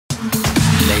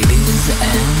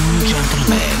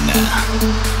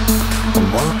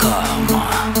Welcome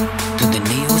to the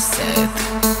new set,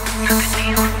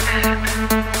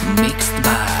 mixed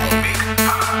by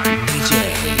DJ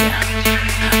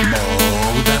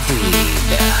Mor David.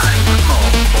 I want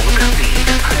more, Mor David.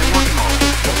 I want more,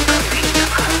 Mor David.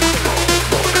 I want more,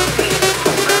 Mor David.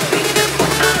 Mor David,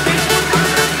 Mor David, Mor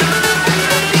David.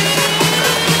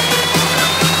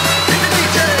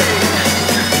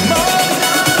 Mor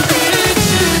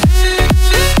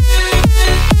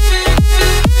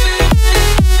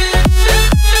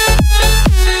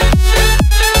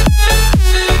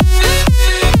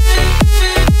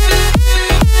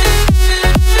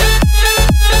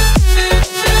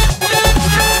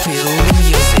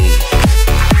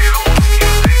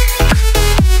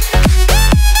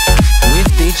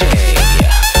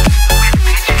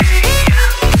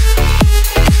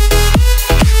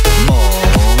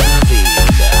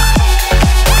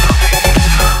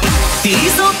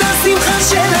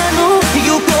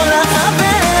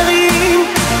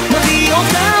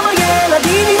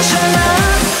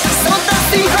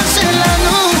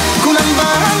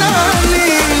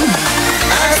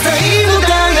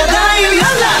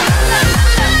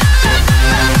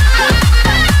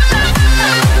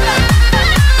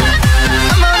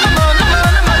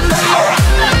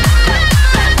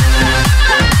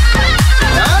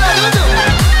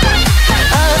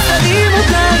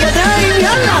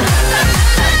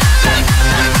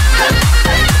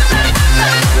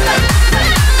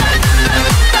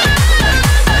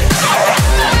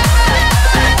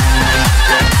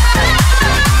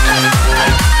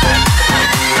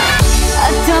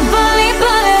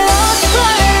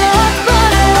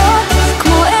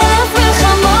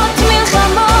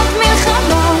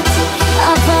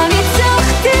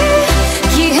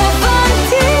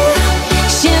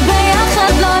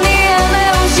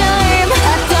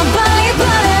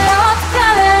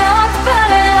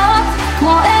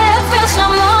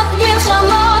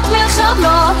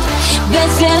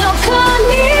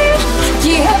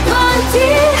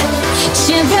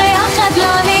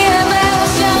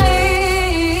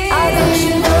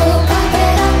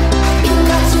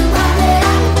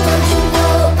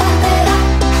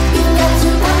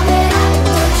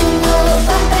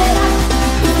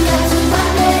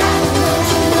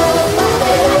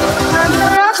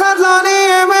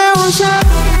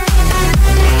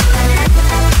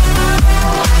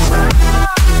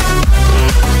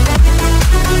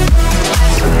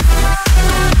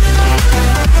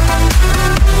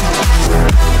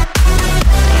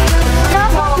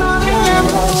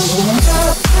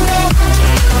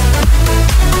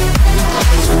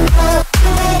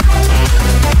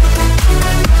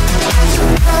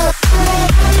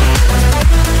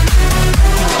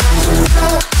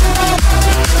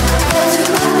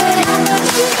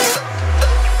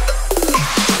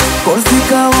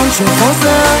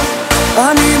שחוזר,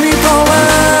 אני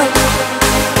מתעורר,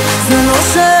 זה לא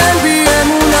שאין בי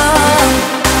אמונה,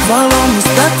 כבר לא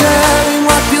מסתתר אם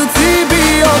רק תרצי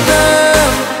בי יותר,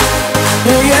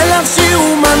 אהיה לך שיר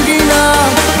ומנגינה,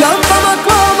 גם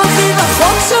במקום הכי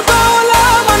רחוק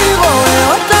שבעולם אני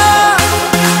רואה אותה,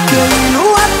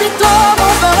 כאילו את פתאום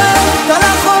עוברת, על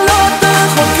החולות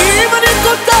הרחוקים אני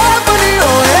כותב, אני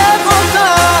אוהב אותה,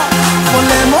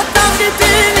 חולם אותך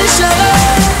איתי נשארת.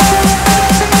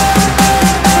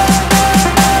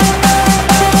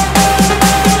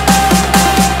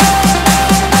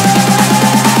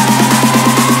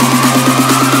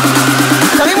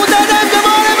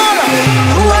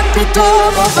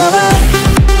 טוב עוברת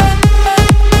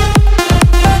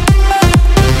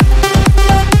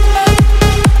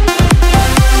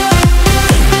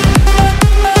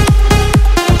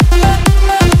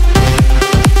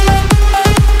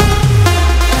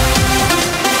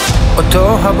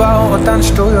אותו הבא אותן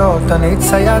שטויות, אני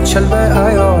צייד של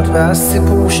בעיות,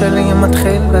 והסיפור שלי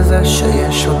מתחיל בזה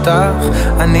שיש אותך.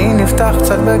 אני נפתח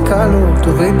קצת בקלות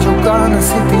ובג'וקן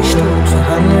עשיתי שטות,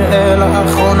 והנראה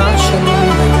לאחרונה שלי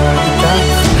היה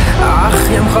איתך. אך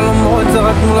ים חלומות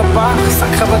זרקנו לפח,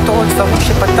 שק חבטות סבור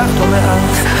שפתחת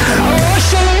מעט,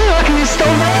 הראש שלי רק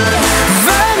מסתובב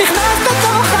ונכנסת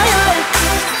לתוך חיי,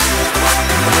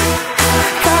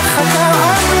 ככה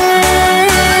קראתי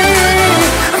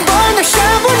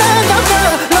נשב ונדבר,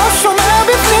 לא שומע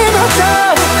בפנים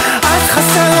יותר, את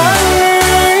חסרה לי.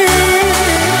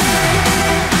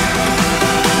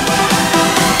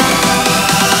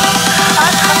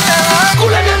 את חסרה,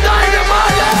 כולם ידיים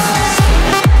למעלה.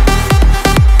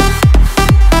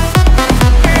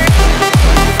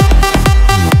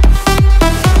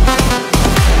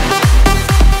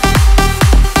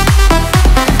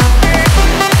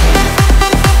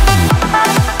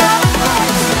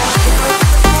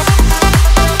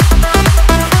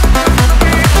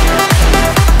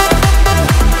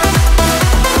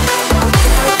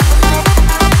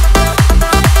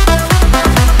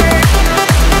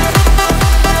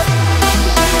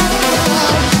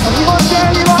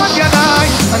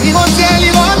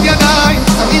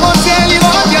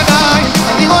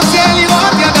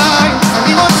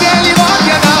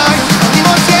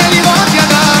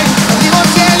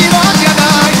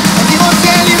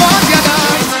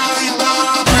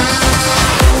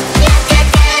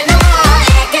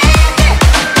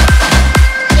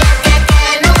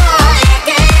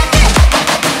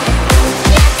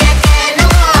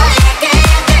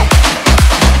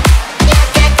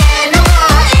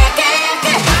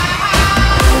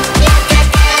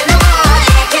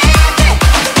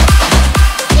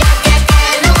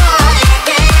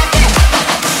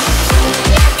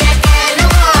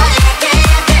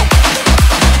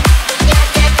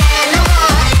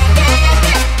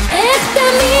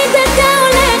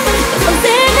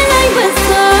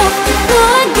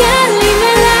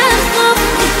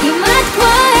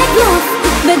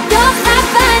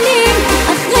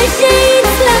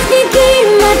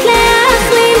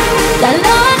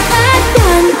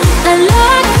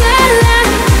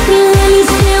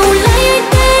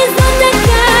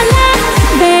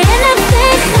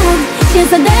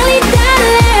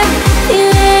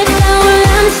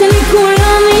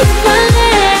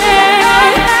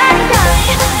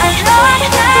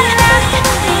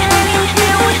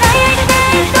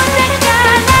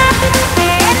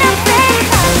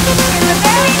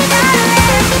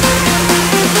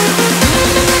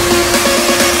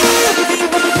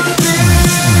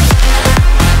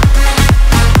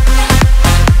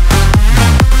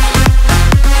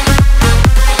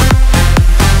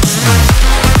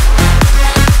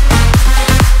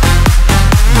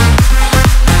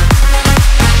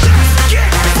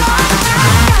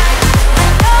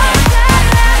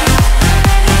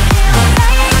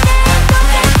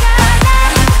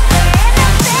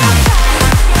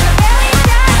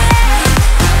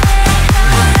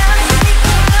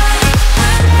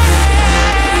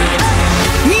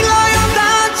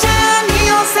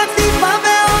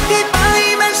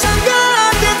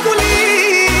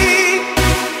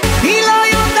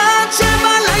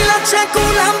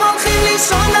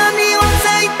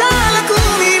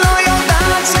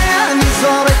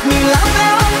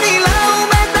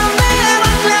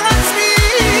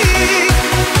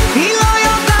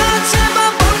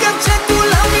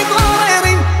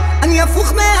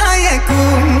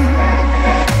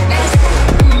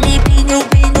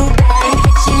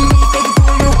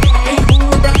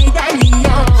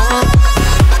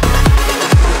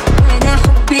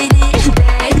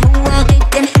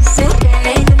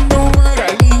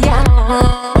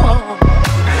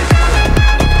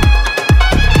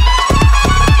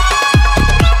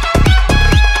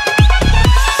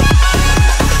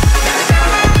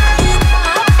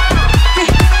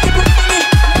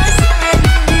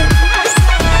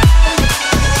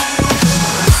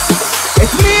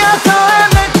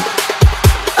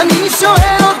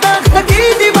 שואל אותך,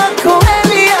 תגידי מה קורה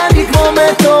לי, אני כמו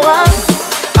מטורף.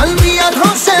 על מי את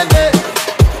חושבת?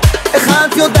 איך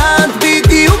את יודעת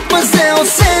בדיוק מה זה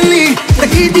עושה לי?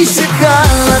 תגידי שקר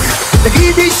לך,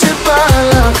 תגידי שבא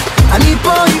לך, אני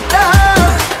פה איתך.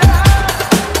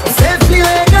 אוסף לי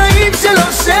רגעים של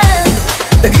אושר,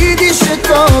 תגידי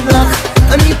שטוב לך,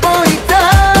 אני פה איתך.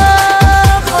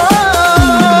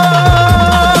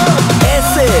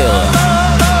 10,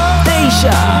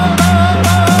 9,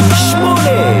 8,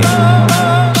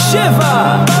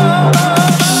 7,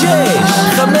 6,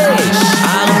 5,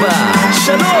 4,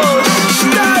 3,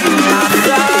 2,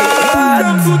 1.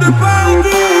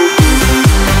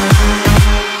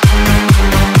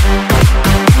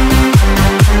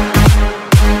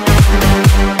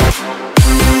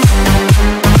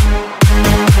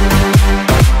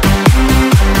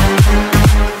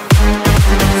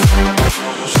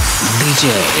 DJ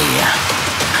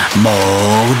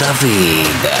Mor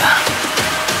David.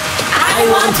 I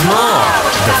want more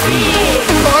David.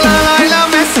 כל הלילה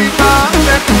מסיבה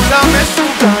וכולם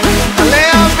משוגעים,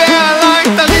 עליה ועליי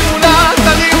תרימו לה,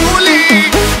 תרימו לי.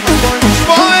 בואי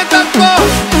נשמור את הכל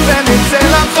ונצא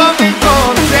לחוב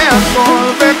לרקוד, זה הכל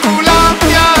וכולם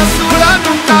יעשו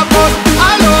לנו כבוד.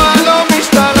 הלו הלו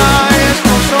משטרה, יש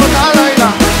נושות הלילה,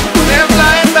 גונב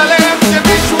לה את הלב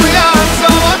שמישהו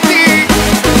יעצור אותי.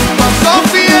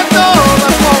 בסוף יהיה טוב,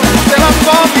 הכל זה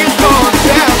לחוב לרקוד,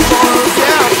 זה הכל, זה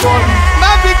הכל.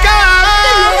 מה ביקשתי?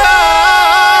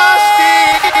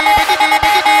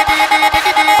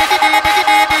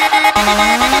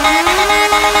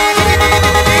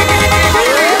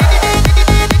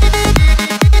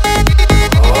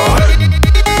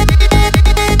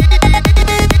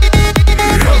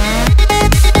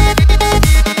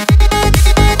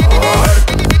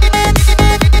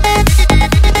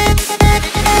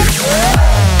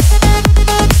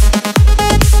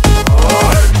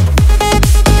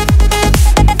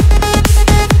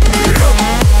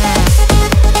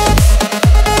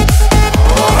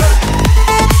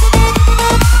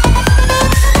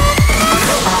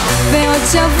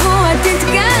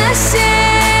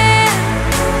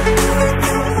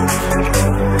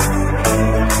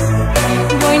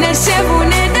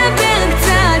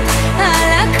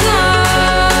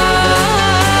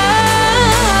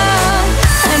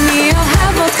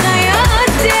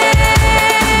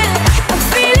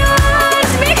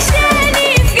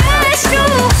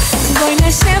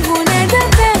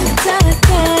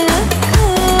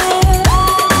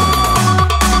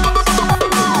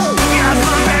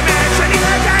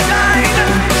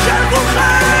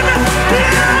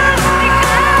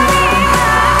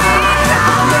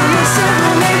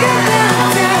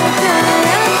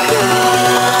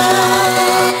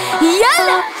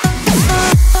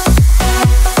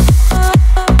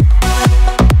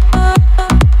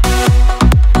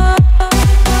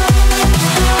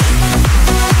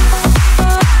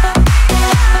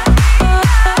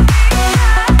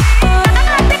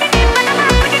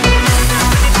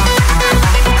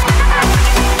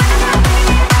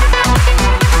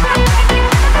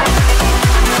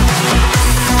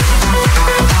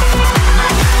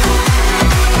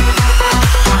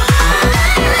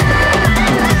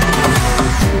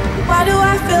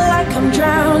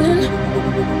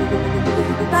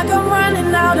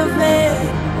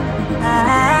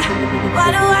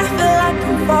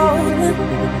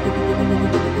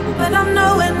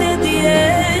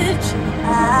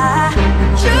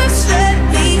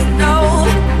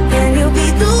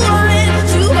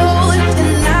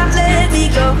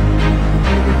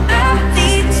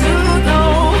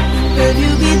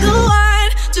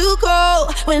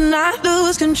 When I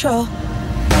lose control.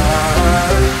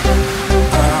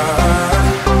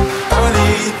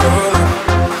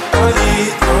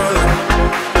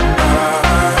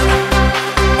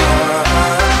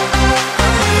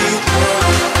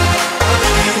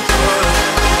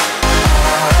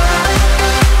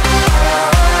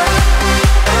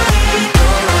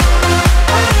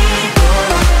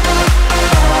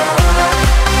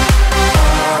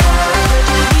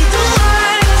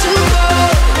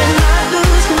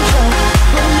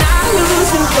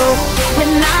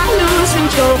 When I lose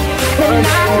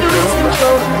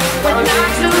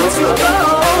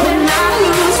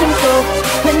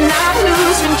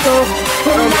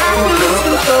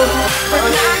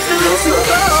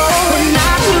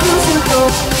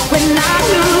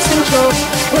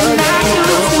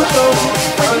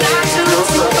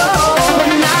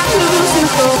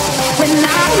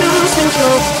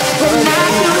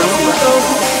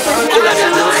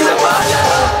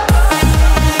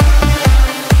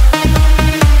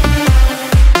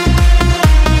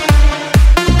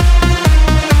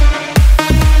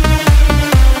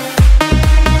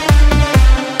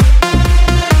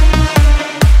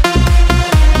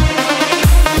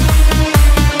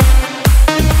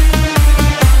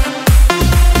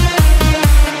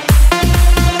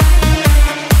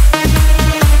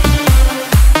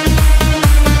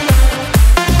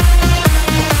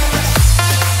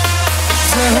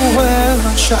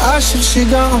שעה של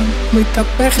שיגעון,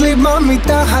 מתהפך לי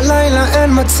במיטה, הלילה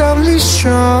אין מצב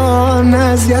לישון.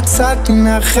 אז יצאתי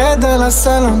מהחדר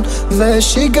לסלון,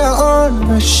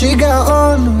 ושיגעון,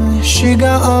 ושיגעון,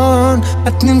 ושיגעון.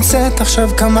 את נמצאת עכשיו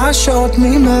כמה שעות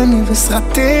ממני,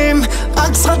 וסרטים,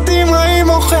 רק סרטים רעים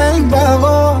אוכל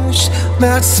בראש.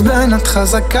 מעצבן, את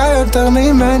חזקה יותר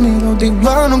ממני, לא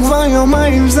דיברנו כבר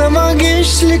יומיים, זה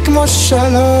מרגיש לי כמו 3.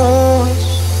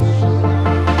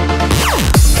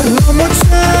 לא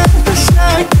מוצא את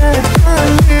השקט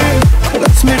קליל, כל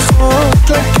הצמיחות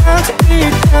לקחתי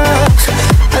איתך.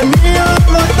 אני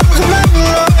אוהב אותך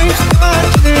ולא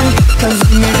אכפת לי, אז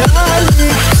נראה לי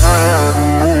איתך,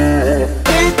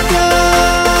 איתך,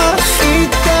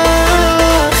 איתך,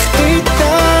 איתך,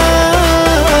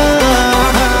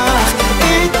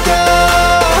 איתך,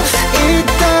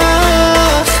 איתך,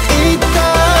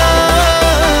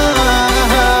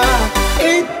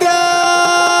 איתך.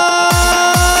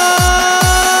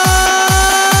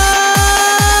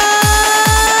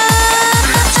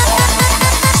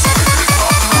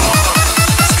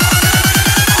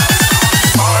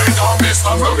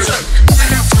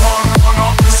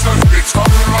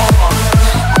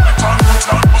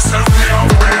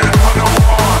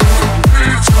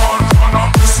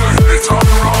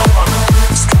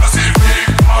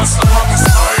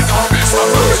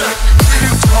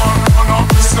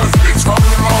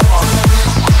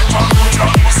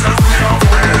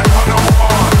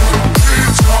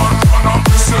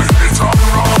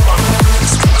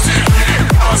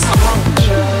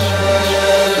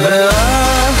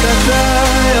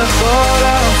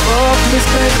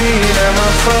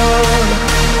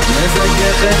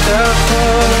 מזגח את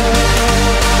החול,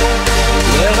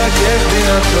 לרכך בי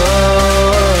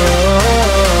הכל.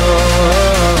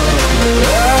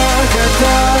 רק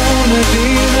אתה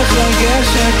מבין איך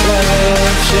לגשת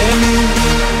ללב שלי,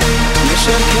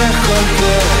 משכך כל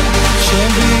כאב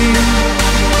שבי,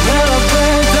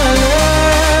 מרפא את הלב.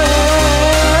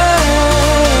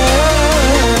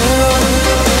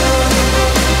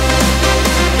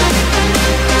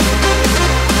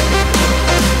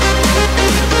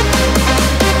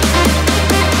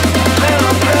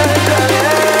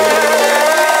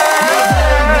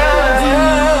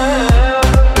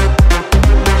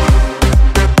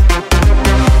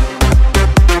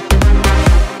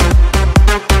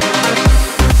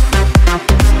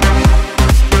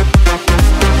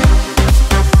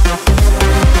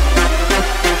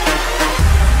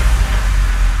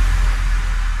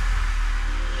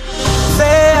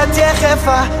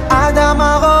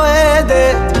 האדמה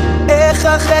רועדת, איך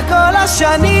אחרי כל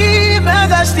השנים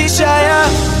הרגשתי שהיה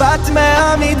בת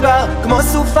מהמדבר כמו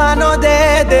סופה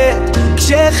נודדת.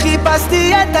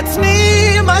 כשחיפשתי את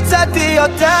עצמי מצאתי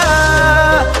אותה,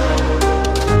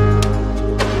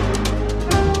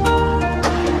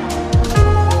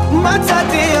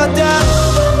 מצאתי אותה.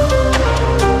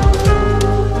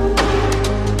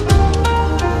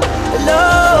 לא,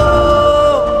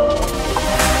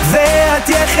 ואת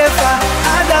יחפה,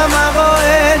 אדמה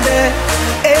רועדת,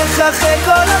 איך אחרי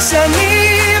כל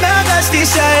השנים הרגשתי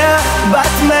שהיה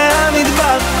בת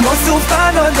מהמדבר כמו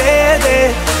סופה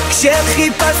נודדת.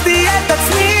 כשחיפשתי את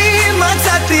עצמי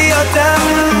מצאתי אותה,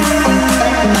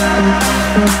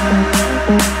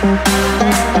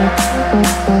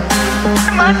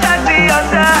 מצאתי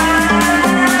אותה.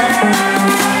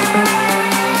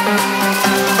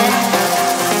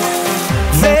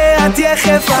 ואת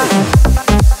יחפה,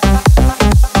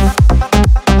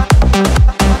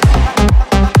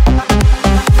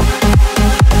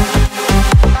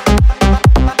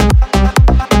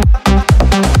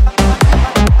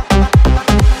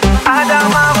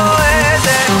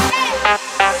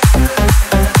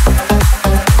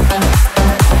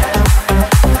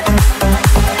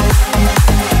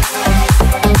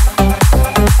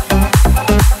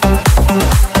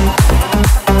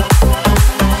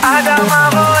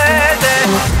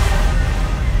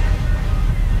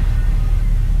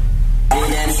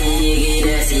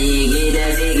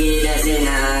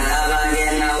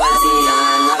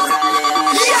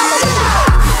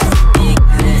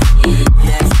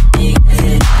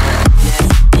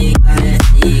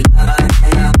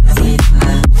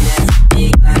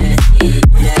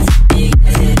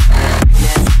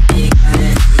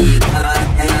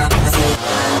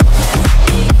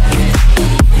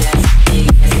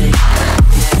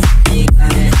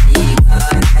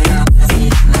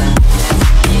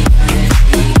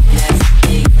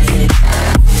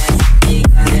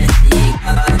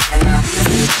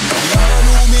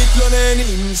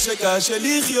 שקשה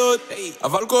לחיות,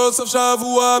 אבל כל סוף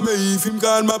שבוע מעיפים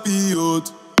כאן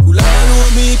מפיות. כולנו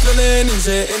מתלוננים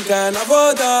שאין כאן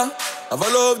עבודה, אבל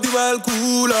לא עובדים על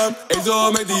כולם.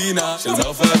 איזו מדינה של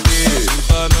צרפתים,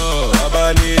 שולחנות,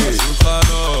 רבנים,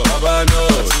 שולחנות,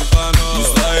 רבנות, שולחנות,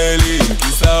 ישראלים,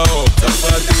 כיסאות,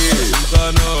 צרפתים,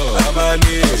 שולחנות,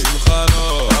 רבנים,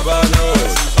 שולחנות, רבנות,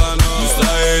 שולחנות,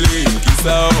 ישראלים,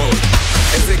 כיסאות.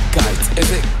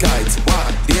 איזה קיץ,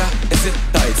 וואדיה, איזה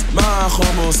טייץ. מה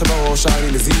החום עושה בראש,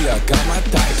 אני מזיע כמה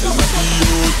טייץ.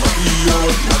 מפיות,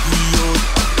 מפיות, מפיות,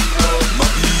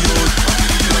 מפיות,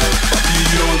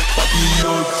 מפיות,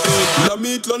 מפיות. כולם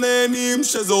מתלוננים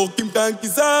שזורקים כאן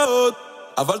כיסאות,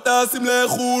 אבל טסים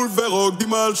לחול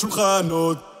ורוקדים על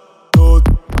שולחנות.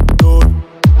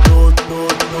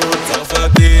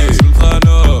 צרפתים,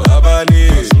 שולחנות,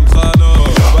 רבנים,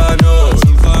 שולחנות, רבנות,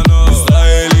 שולחנות,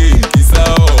 ישראלים,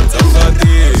 כיסאות,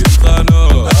 צרפתים,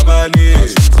 שולחנות, רבנים,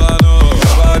 שולחנות,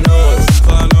 רבנות,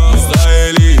 שולחנות,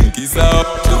 ישראלים, כיסאות.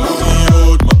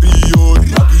 מפיות, מפיות,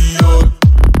 מפיות,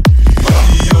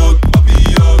 מפיות,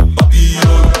 מפיות,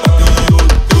 מפיות,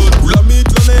 מפיות. כולם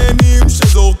מתלוננים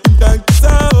שזורקים כאן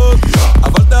כיסאות,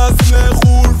 אבל טסים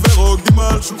לחול ורוקדים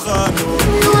על שולחנות.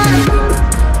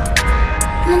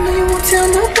 No, you won't tell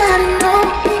nobody, no.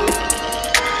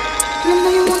 No,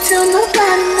 you won't tell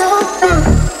nobody, no.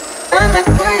 I might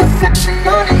put your flexing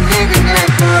on a nigga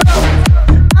like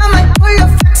I might put your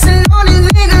flexing on a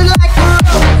nigga like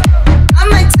I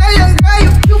might tell your girl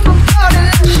you can call it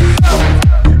like she know.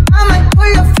 I might put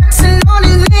your flexing on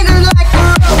a nigga like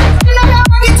you know how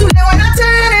I get too late when I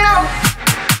turn it on.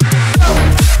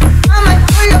 I might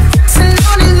put your flexing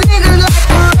on a nigga like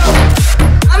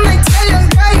I might tell your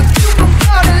girl you can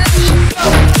call it like she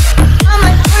know. I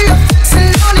might put your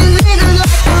flexing on a nigga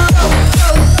like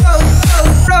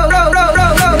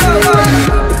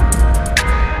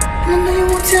no, you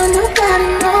won't tell nobody,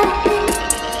 no.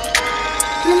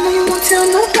 No, you won't tell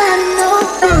nobody, no.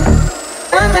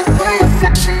 I might put your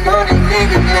flexing on a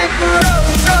nigga like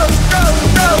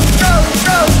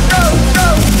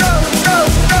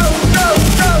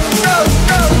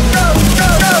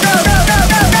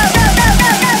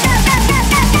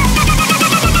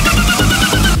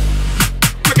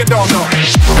Make it down now.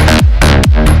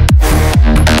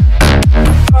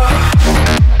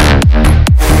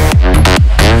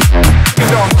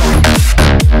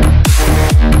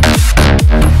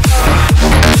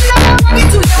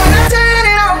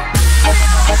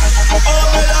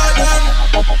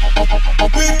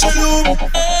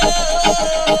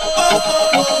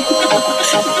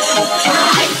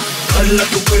 Dala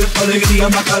tu cuerpo alegría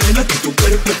Macarena, que tu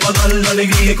cuerpo para dar la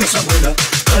alegría y cosas buenas.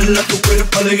 Dala tu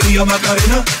cuerpo alegría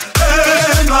Macarena,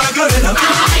 Macarena.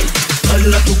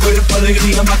 Dala tu cuerpo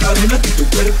alegría Macarena, que tu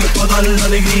cuerpo para dar la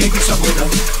alegría y cosas buenas.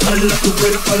 Dala tu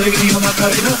cuerpo alegría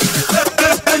Macarena,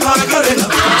 Macarena.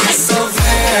 Eso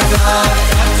venga,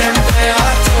 la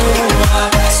temperatura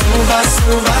suba,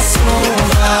 suba,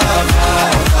 suba, va,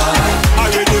 va.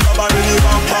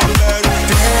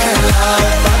 La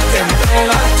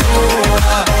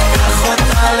temperatura, קח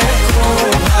אותה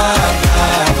לקובה,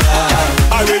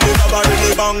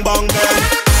 bang bang bang.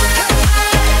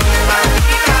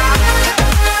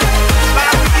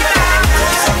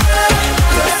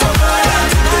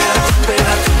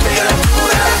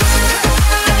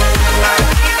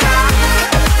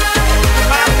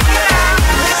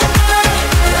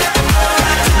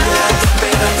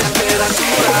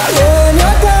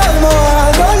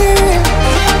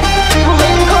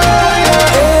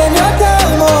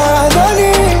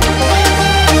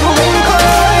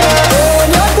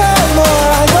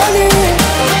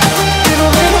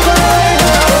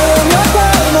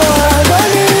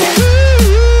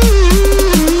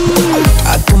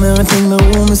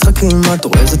 את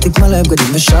אורזת תיק מלא בגדים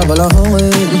ושב על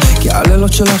ההורים כי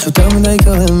הלילות שלך יותר מדי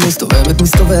קרים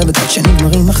מסתובבת עד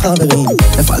שנגמרים החברים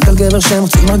נפלת על גבר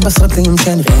שמוצאים רק בסרטים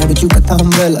שנראה בדיוק כתם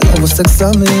וללב עושה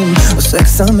קסמים עושה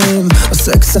קסמים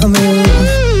עושה קסמים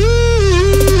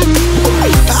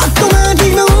את אומרת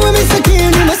נגמרו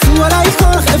במשחקים נמסו עלייך כל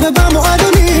החבר'ה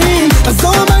במועדונים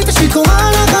עזור הביתה שהיא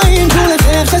קוראה לחיים כולך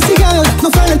איך לסיגריות את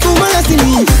נופלת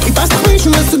ומלסינים חיפשת לך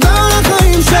מישהו מסודר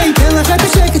לחיים שייתן לך את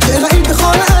השקט שראית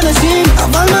בכל האנשים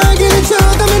אבל מה אגיד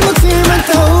שלא תמיד מוצאים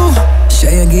את האהוב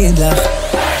שיגיד לך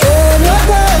אין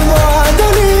יותר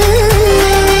מועדונים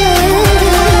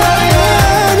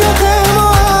אין יותר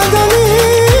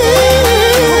מועדונים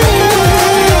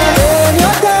אין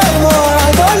יותר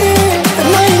מועדונים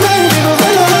אין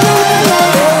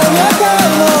יותר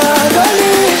מועדונים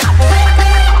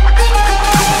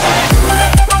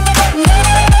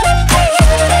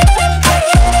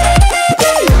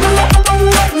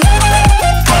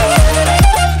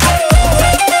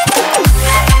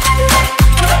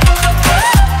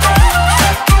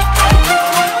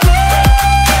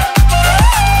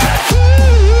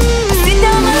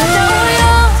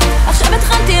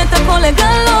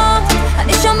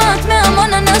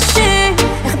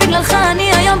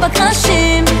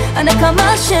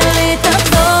שלי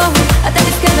תחזור, אתה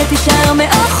תזכה ותישאר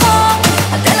מאחור,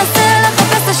 אתה תנסה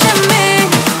לחפש אשמים,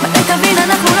 מתי תבין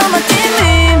אנחנו לא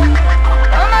מתאימים,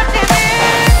 לא מתאימים.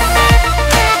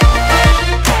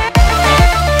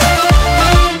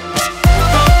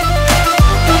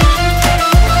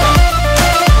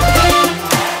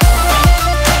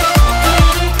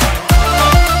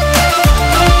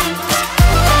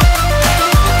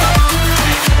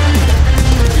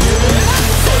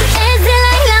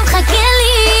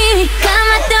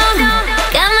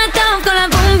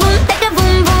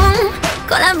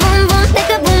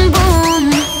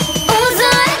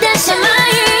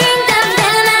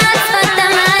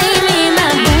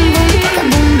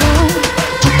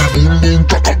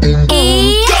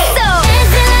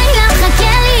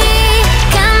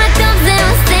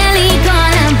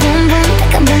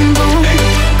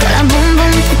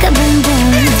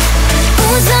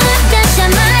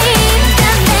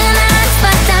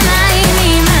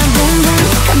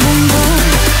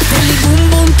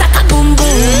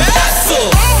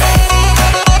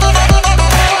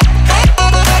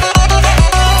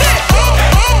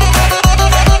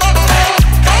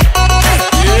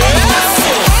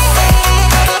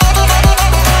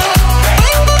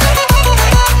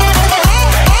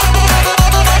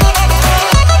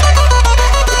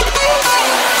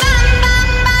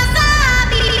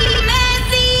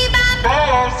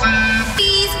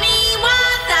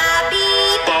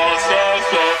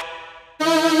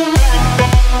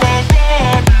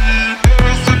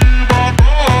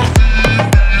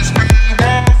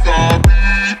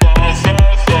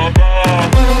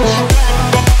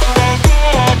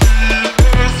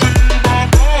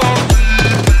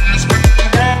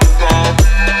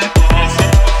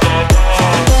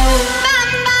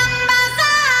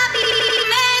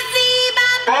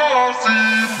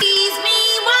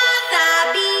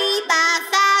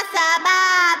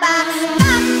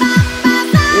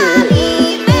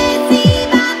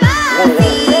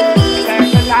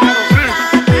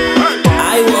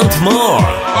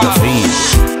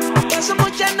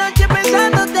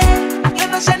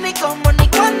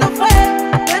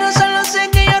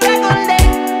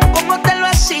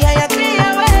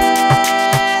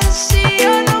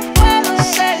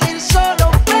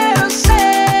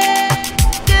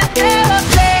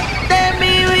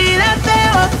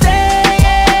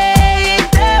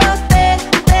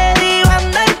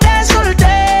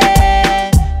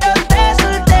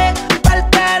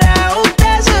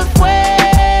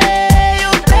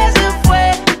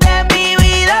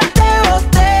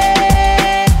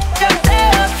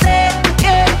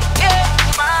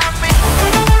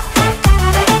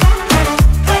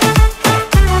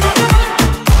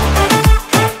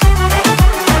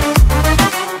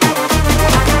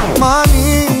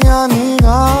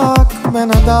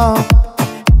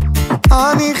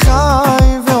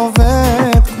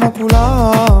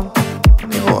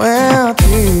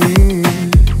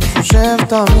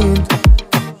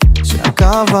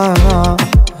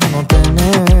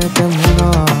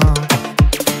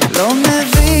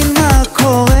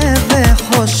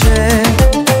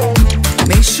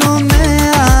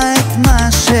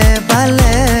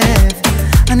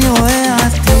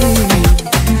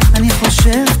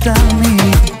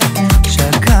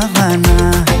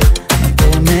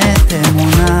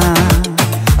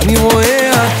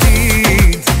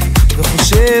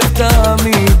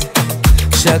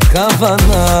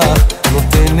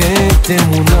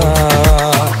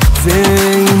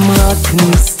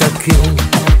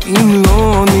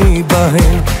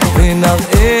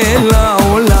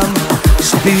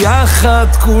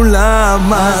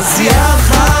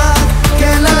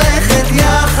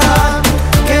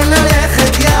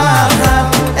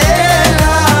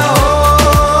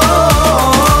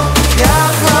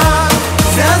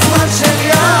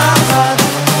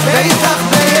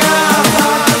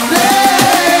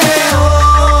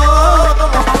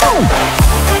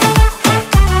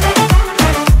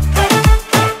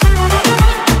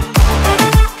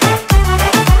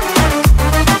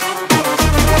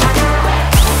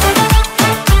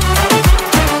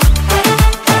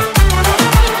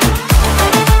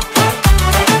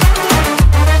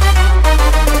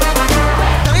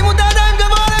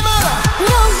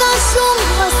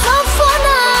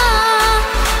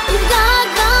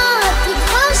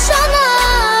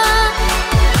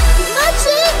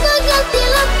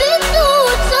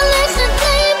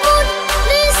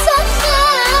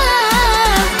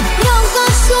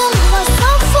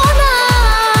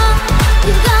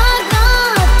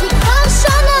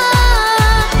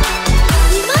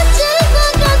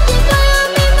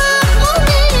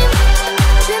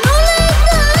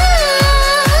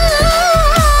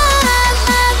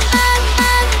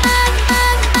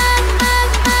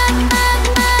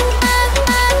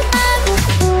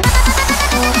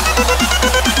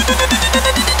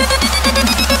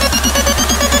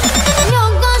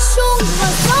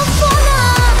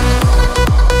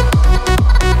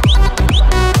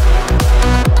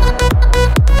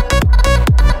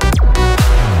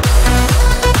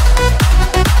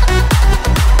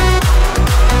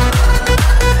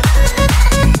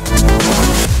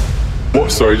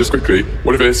 sorry, just quickly.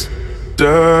 What if it's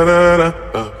da da da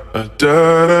da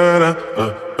da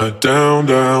da down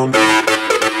down.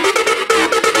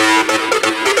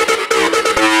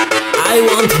 I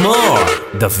want more,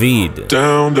 David.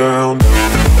 Down down.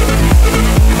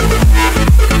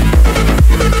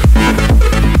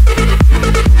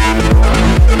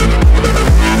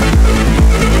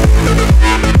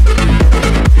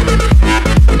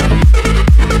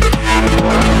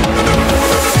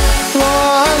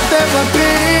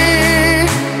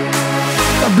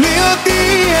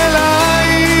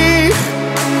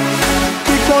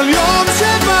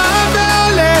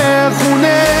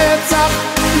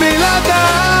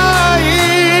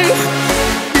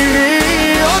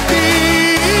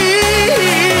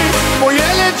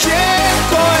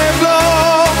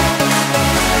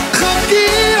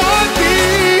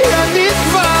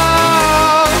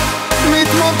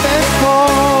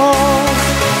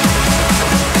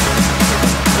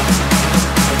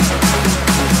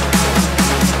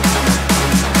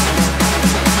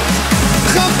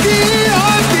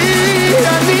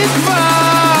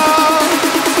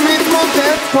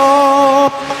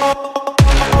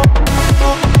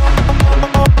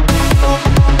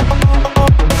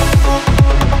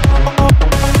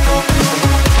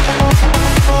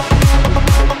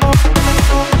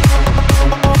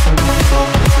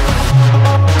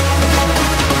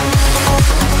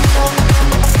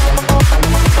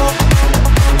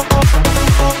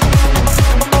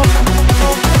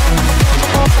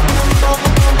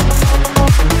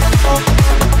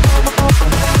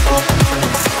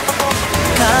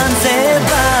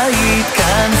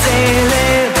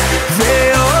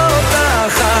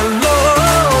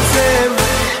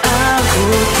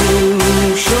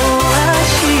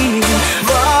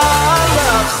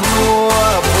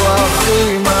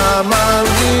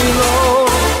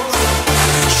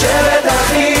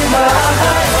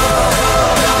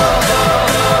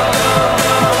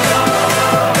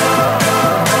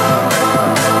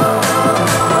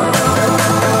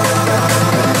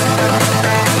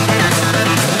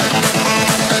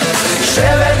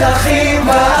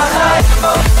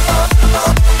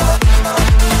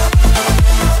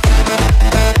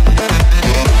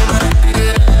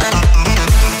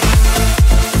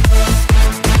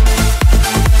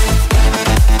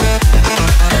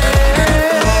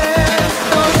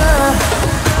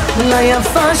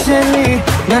 ליפה שלי,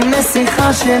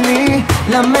 לנסיכה שלי,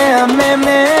 למהממת,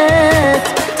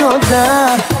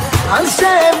 תודה על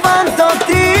שהבנת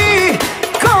אותי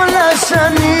כל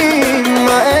השנים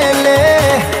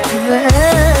האלה,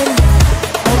 ואין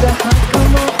עוד אחד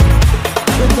כמוך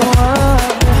שתורה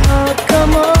אחד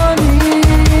כמוני,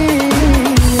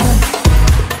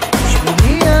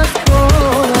 בשבילי את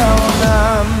כל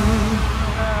העולם,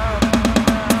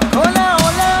 כל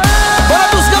העולם. בוא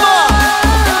נטוס גבוה,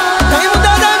 תרימו את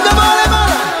הידיים גבוה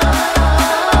למעלה.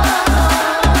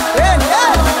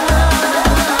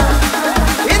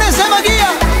 הנה זה מגיע.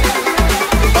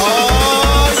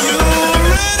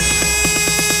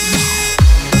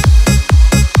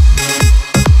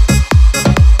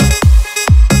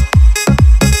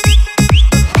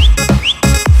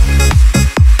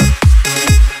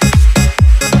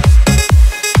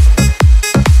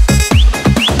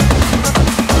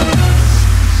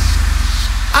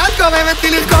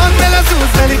 לרקוד ולזוז,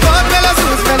 ולרקוד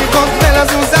ולזוז, ולרקוד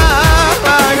ולזוז,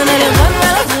 ולרקוד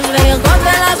ולזוז, ולרקוד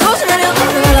ולזוז,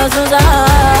 ולרקוד ולזוז.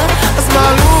 אז מה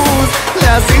לוז?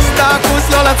 להזיז את הכוס,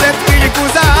 לא לצאת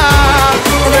מריכוז.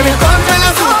 ולרקוד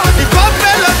ולזוז, לרקוד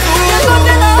ולזוז,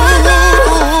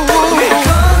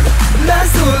 לרקוד,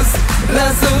 לזוז,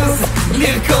 לזוז,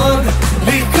 לרקוד,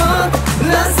 לרקוד,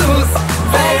 לזוז,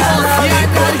 ויאללה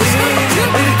ריקודים.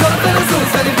 לרקוד ולזוז,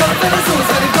 ולרקוד ולזוז,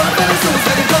 ולרקוד ולזוז,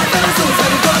 ולרקוד ולזוז,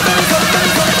 ולרקוד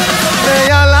ולזוז,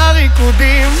 ויאללה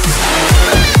ריקודים.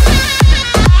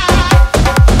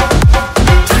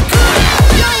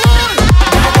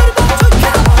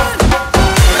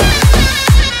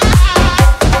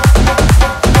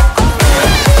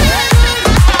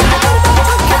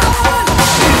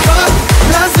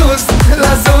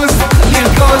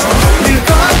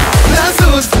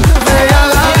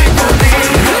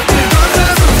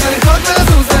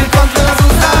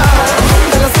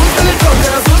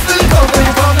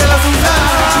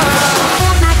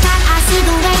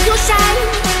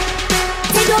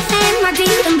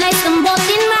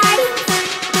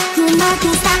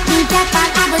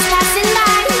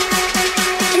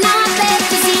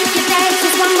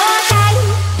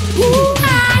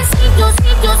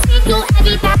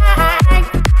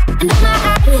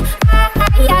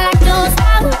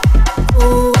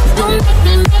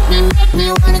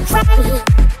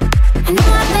 I know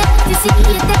I bet you see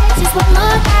it there just one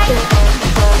more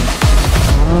time.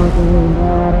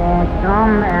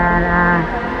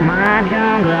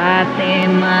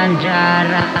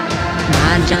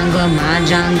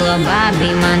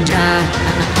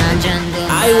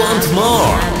 I want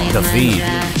more, דוד.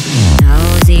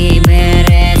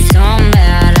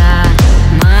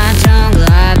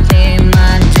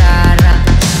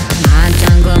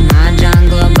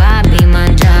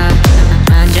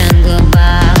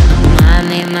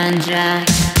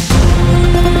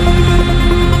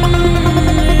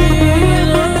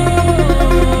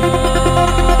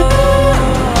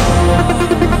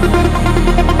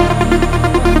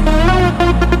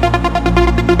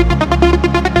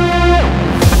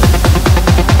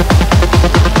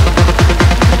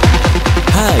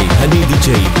 היי, אני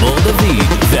דיג'יי מור דוד,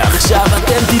 ועכשיו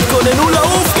אתם תתכוננו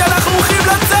לעוף כי אנחנו הולכים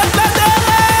לצאת לדרך!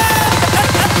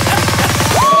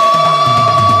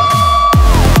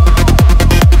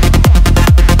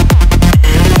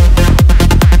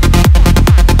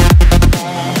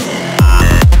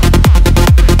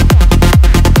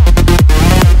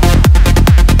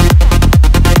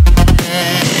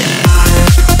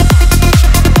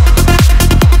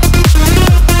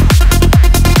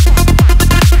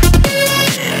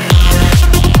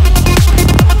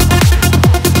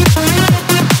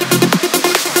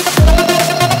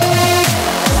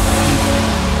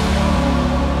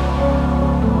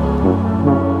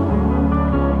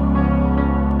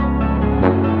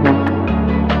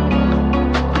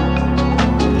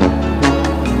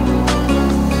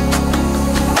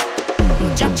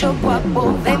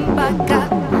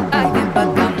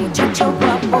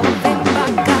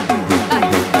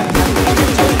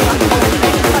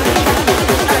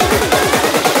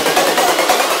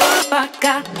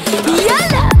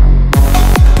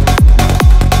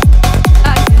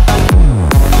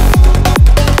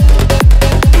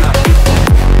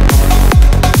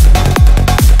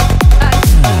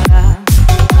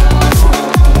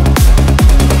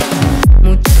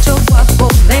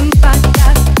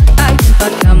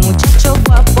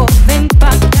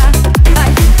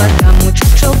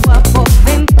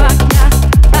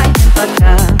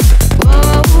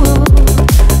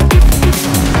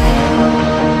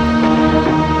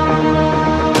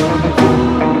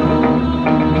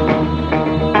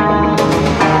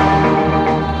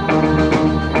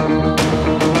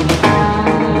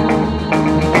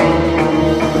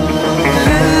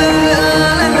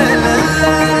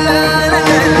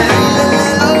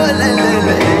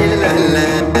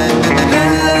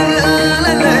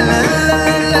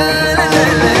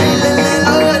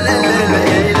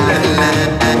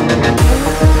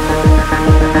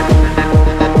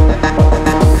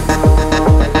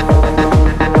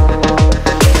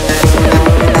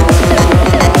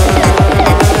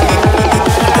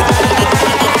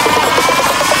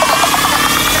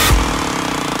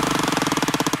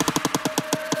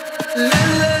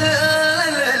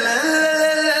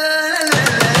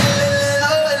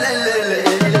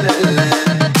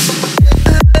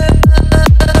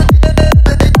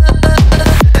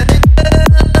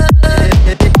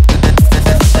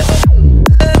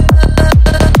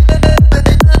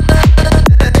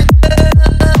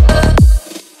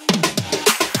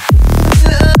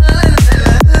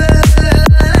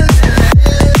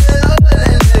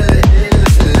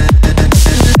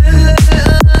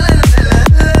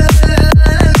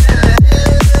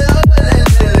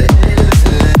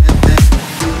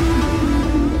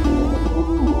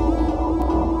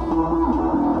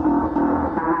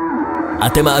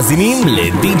 אתם מאזינים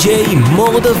לדי-ג'יי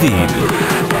מור דוד.